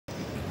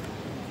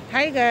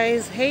Hi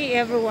guys, hey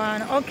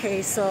everyone.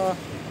 Okay, so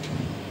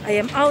I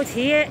am out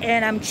here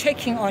and I'm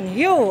checking on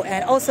you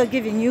and also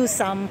giving you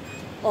some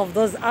of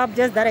those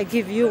updates that I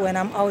give you when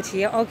I'm out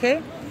here. Okay,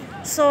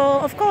 so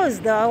of course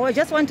I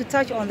just want to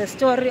touch on the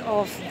story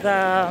of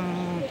the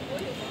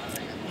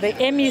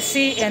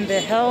MEC and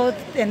the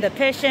health and the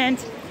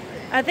patient.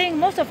 I think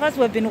most of us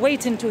have been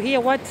waiting to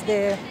hear what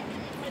the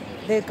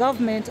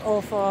government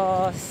of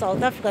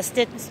South Africa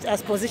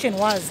state's position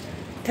was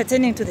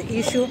pertaining to the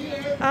issue.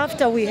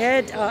 After we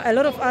had a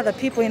lot of other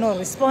people,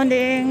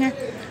 responding,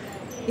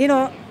 we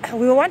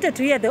wanted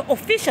to hear the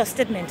official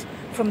statement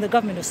from the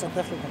government of South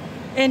Africa.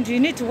 And you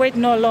need to wait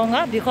no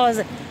longer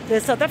because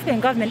the South African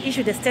government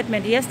issued a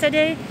statement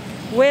yesterday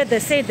where they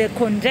say they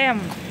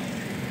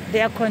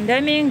are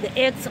condemning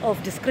the acts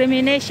of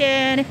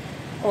discrimination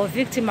or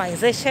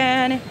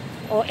victimization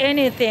or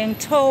anything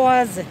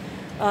towards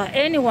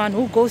anyone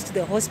who goes to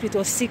the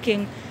hospital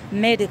seeking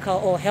medical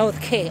or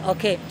health care.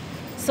 Okay,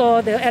 so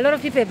a lot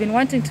of people have been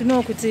wanting to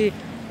know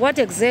what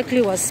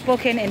exactly was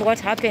spoken and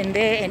what happened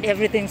there and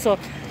everything. So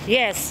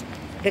yes,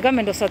 the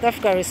government of South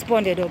Africa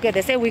responded. Okay,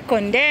 they say we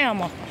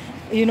condemn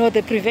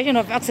the prevention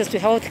of access to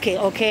health care.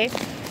 Okay,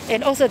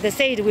 and also they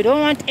said we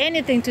don't want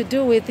anything to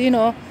do with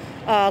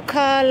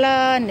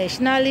color,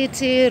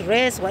 nationality,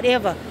 race,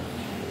 whatever,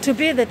 to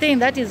be the thing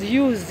that is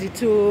used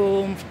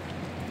to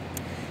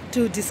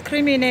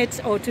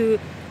discriminate or to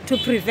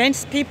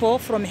prevent people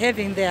from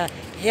having their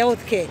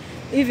health care.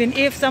 Even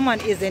if someone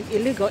is an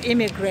illegal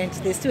immigrant,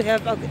 they still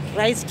have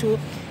rights to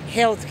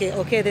health care.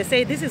 Okay, they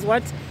say this is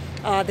what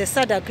the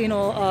SADC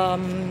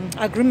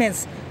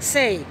agreements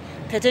say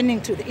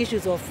pertaining to the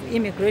issues of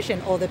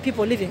immigration or the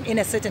people living in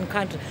a certain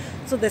country.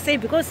 So they say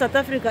because South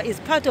Africa is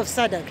part of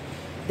SADC,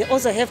 they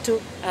also have to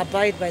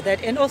abide by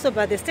that. And also,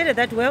 but they stated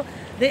that, well,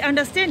 they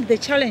understand the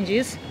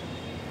challenges.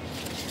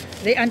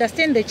 They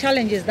understand the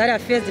challenges that are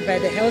faced by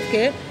the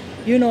healthcare.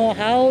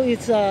 How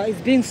it's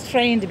being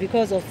strained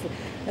because of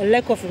a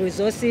lack of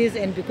resources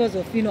and because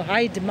of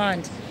high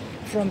demand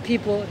from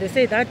people. They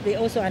say that they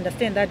also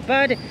understand that,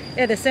 but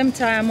at the same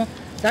time,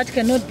 that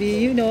cannot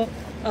be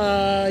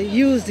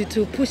used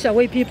to push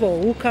away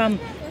people who come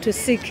to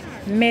seek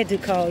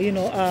medical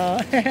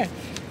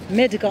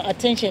medical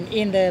attention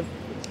in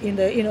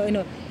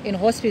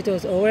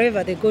hospitals or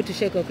wherever they go to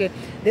check. Okay,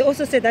 they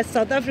also say that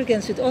South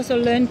Africans should also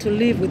learn to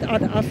live with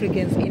other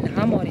Africans in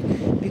harmony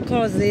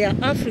because they are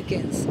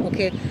Africans.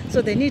 Okay,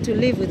 so they need to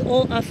live with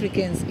all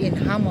Africans in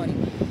harmony.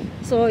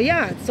 So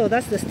yeah, so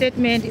that's the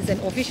statement. It's an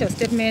official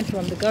statement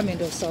from the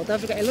government of South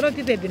Africa. A lot of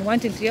people have been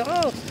wanting to hear,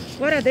 oh,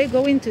 what are they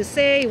going to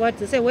say? What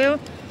to say? Well,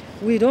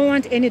 we don't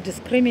want any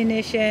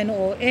discrimination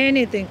or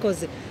anything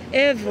because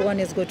everyone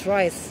has got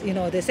rights.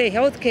 They say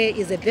healthcare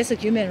is a basic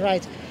human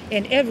right,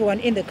 and everyone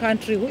in the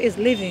country who is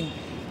living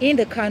in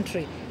the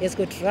country has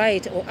got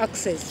right or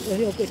access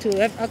to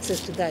have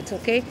access to that.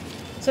 Okay,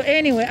 so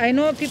anyway, I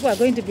know people are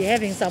going to be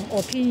having some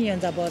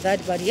opinions about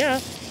that, but yeah,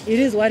 it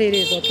is what it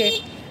is.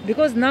 Okay,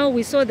 because now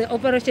we saw the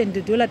Operation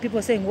Dudula,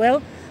 people saying,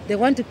 well, they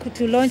want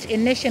to launch a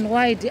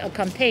nationwide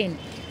campaign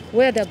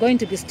where they're going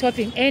to be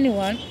stopping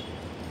anyone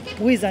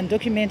who is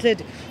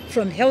undocumented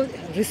from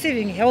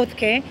receiving health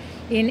care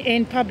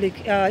in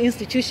public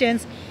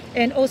institutions,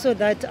 and also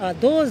that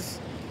those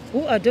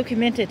who are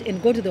documented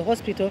and go to the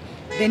hospital,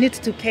 they need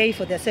to pay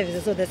for their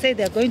services. So they say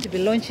they're going to be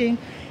launching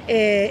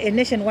a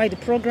nationwide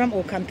program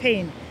or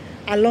campaign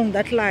along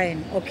that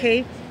line,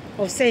 okay,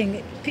 of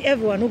saying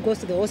everyone who goes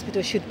to the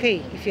hospital should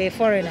pay. If you're a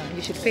foreigner,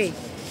 you should pay.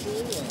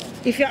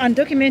 If you're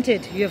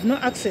undocumented, you have no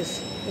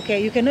access,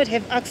 okay, you cannot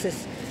have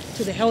access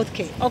to the health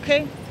care,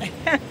 okay?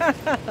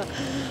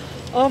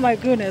 Oh my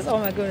goodness, oh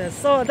my goodness.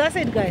 So that's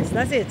it, guys,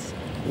 that's it.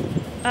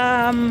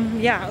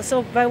 Yeah,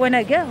 so by when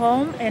I get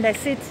home and I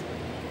sit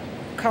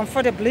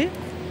comfortably,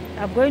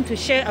 I'm going to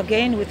share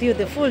again with you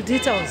the full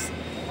details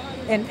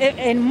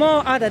and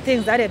more other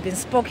things that have been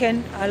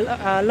spoken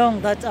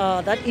along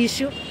that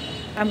issue.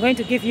 I'm going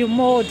to give you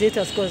more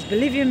details because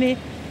believe you me,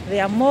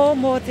 there are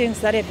more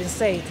things that have been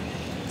said.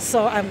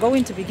 So I'm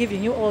going to be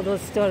giving you all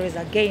those stories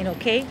again,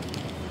 okay?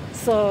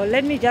 So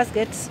let me just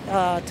get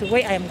to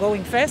where I am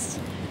going first.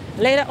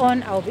 Later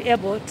on, I'll be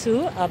able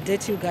to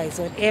update you guys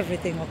on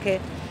everything, okay?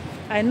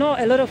 I know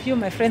a lot of you,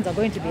 my friends, are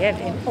going to be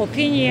having an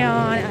opinion.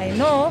 I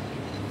know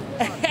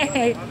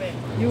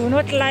you will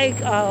not like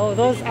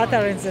those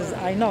utterances,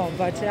 I know,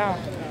 but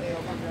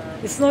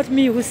it's not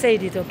me who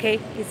said it, okay?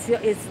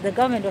 It's the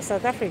government of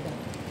South Africa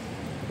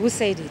who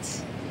said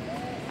it.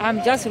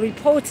 I'm just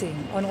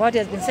reporting on what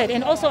has been said.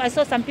 And also, I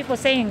saw some people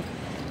saying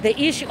the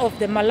issue of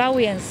the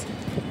Malawians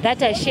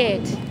that I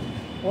shared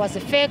was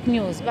fake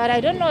news, but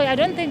I don't know. I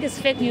don't think it's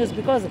fake news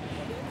because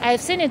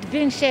I've seen it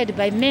being shared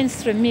by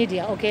mainstream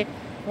media, okay?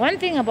 One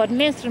thing about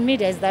mainstream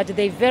media is that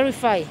they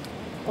verify,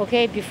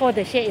 okay, before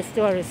they share a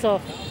story.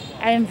 So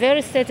I am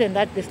very certain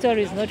that the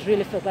story is not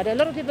really fake. But a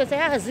lot of people say,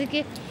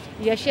 Ziki,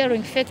 you're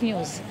sharing fake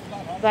news.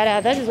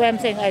 But that is why I'm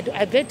saying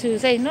I bet to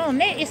say, no,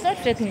 it's not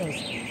fake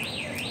news.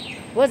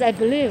 Because I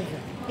believe,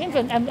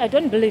 I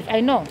don't believe,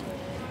 I know.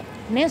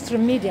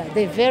 Mainstream media,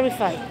 they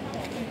verify,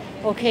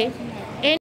 okay?